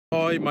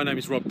Hi, my name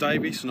is Rob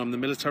Davies and I'm the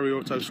Military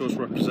AutoSource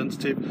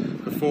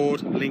representative for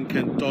Ford,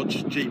 Lincoln,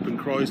 Dodge, Jeep and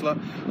Chrysler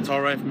at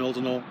RAF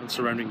Mildenhall and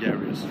surrounding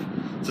areas.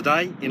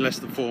 Today, in less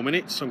than 4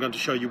 minutes, I'm going to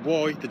show you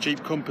why the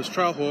Jeep Compass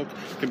Trailhawk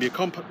can be a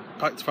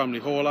compact family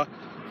hauler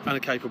and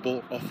a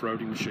capable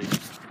off-roading machine.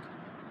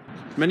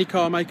 Many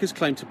car makers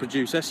claim to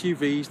produce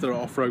SUVs that are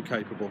off-road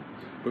capable,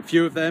 but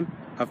few of them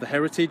have the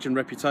heritage and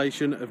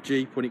reputation of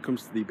Jeep when it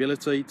comes to the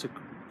ability to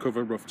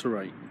cover rough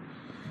terrain.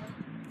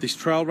 This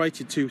Trail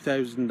Rated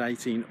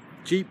 2018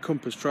 Jeep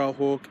Compass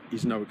Trailhawk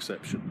is no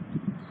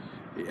exception.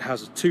 It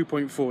has a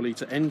 2.4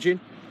 litre engine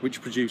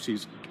which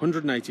produces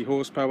 180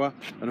 horsepower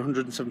and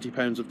 170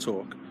 pounds of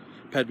torque,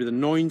 paired with a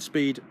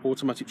 9-speed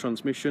automatic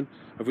transmission,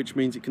 of which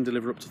means it can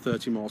deliver up to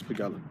 30 miles per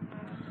gallon.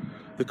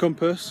 The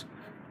Compass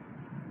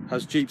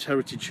has Jeep's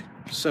heritage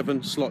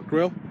 7-slot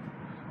grille,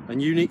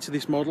 and unique to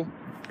this model,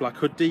 black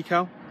hood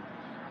decal,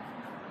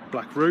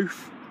 black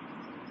roof,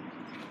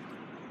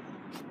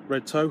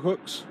 red tow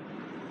hooks,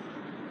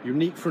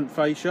 unique front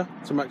fascia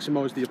to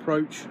maximise the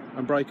approach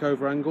and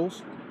breakover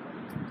angles,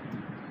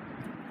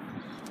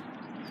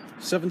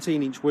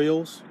 17-inch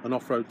wheels and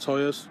off-road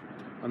tyres,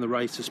 and the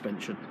raised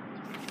suspension.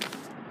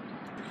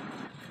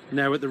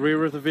 Now at the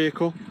rear of the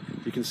vehicle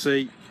you can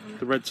see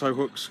the red tow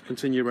hooks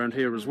continue around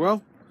here as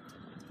well.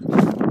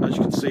 As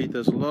you can see,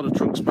 there's a lot of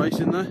trunk space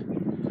in there,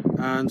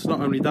 and not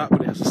only that,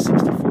 but it has a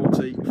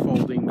 60/40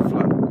 folding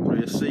flat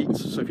rear seat,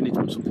 so if you need to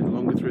put something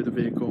longer through the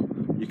vehicle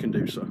you can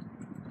do so.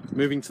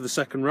 Moving to the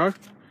second row,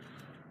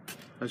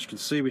 as you can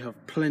see, we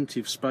have plenty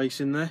of space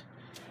in there,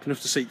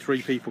 enough to seat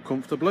 3 people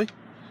comfortably,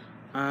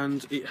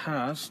 and it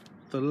has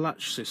the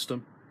latch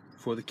system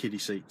for the kiddie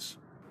seats.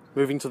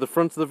 Moving to the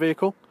front of the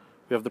vehicle,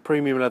 we have the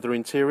premium leather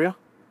interior,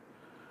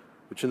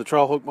 which in the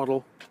Trailhawk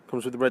model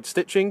comes with the red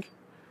stitching,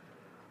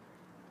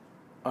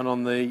 and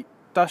on the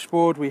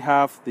dashboard we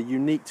have the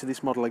unique to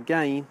this model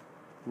again,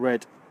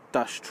 red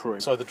dash trim.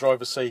 So the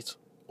driver's seat,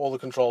 all the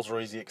controls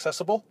are easy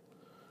accessible.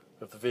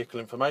 We have the vehicle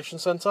information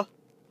centre,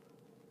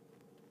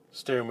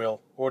 steering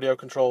wheel audio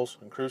controls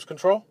and cruise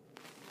control.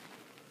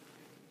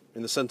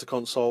 In the centre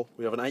console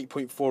we have an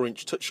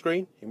 8.4-inch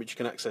touchscreen in which you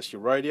can access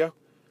your radio,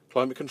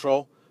 climate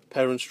control,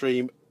 pair and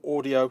stream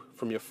audio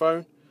from your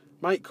phone,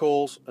 make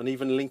calls, and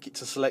even link it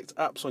to select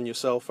apps on your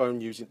cell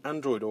phone using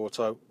Android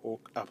Auto or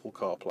Apple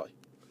CarPlay.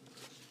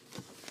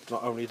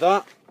 Not only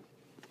that,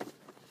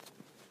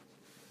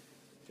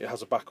 it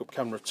has a backup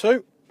camera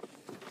too,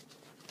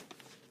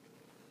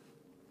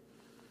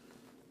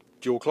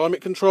 dual climate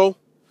control.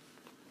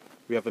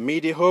 We have a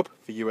media hub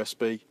for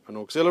USB and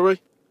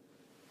auxiliary.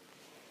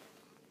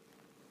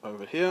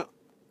 Over here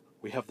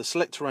we have the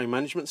select terrain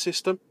management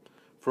system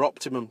for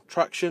optimum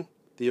traction.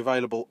 The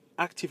available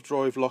active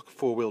drive lock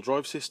 4-wheel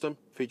drive system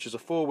features a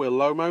 4-wheel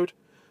low mode,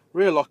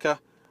 rear locker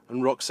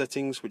and rock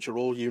settings, which are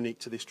all unique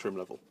to this trim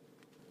level.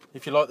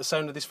 If you like the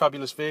sound of this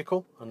fabulous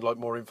vehicle and like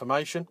more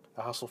information,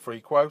 a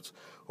hassle-free quote,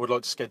 or would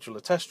like to schedule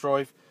a test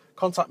drive,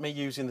 contact me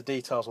using the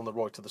details on the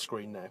right of the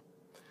screen now.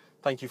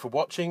 Thank you for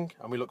watching,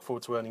 and we look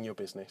forward to earning your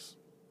business.